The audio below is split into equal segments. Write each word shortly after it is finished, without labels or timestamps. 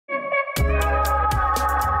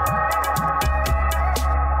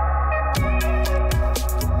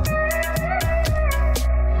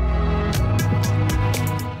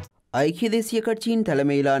ஐக்கிய தேசிய கட்சியின்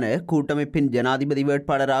தலைமையிலான கூட்டமைப்பின் ஜனாதிபதி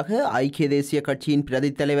வேட்பாளராக ஐக்கிய தேசிய கட்சியின்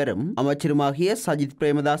பிரதித் தலைவரும் அமைச்சருமாகிய சஜித்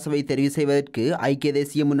பிரேமதாசவை தெரிவு செய்வதற்கு ஐக்கிய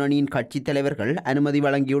தேசிய முன்னணியின் கட்சித் தலைவர்கள் அனுமதி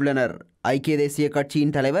வழங்கியுள்ளனர். ஐக்கிய தேசிய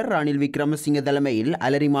கட்சியின் தலைவர் ரணில் விக்ரமசிங்க தலைமையில்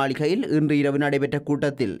அலரி மாளிகையில் இன்று இரவு நடைபெற்ற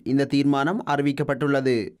கூட்டத்தில் இந்த தீர்மானம்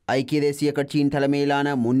அறிவிக்கப்பட்டுள்ளது. ஐக்கிய தேசிய கட்சியின்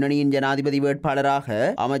தலைமையிலான முன்னணியின் ஜனாதிபதி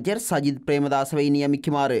வேட்பாளராக அமைச்சர் சஜித் பிரேமதாசவை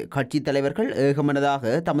நியமிக்குமாறு கட்சித் தலைவர்கள்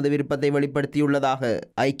ஏகமனதாக தமது விருப்பத்தை வெளிப்படுத்தியுள்ளதாக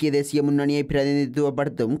ஐக்கிய தேசிய முன்னணியை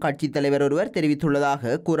பிரதிநிதித்துவப்படுத்தும் கட்சித் தலைவர் ஒருவர்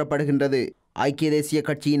தெரிவித்துள்ளதாக கூறப்படுகின்றது. ஐக்கிய தேசிய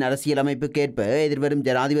கட்சியின் அரசியலமைப்புக்கேற்ப எதிர்வரும்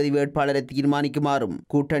ஜனாதிபதி வேட்பாளரை தீர்மானிக்குமாறும்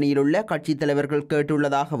கூட்டணியில் உள்ள கட்சித் தலைவர்கள்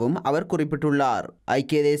கேட்டுள்ளதாகவும் அவர் குறிப்பிட்டுள்ளார்.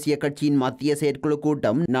 ஐக்கிய தேசிய கட்சியின் மத்திய செயற்குழு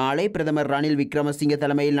கூட்டம் நாளை பிரதமர் ரணில் விக்ரமசிங்க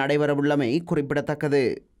தலைமையில் நடைபெறவுள்ளமை குறிப்பிடத்தக்கது.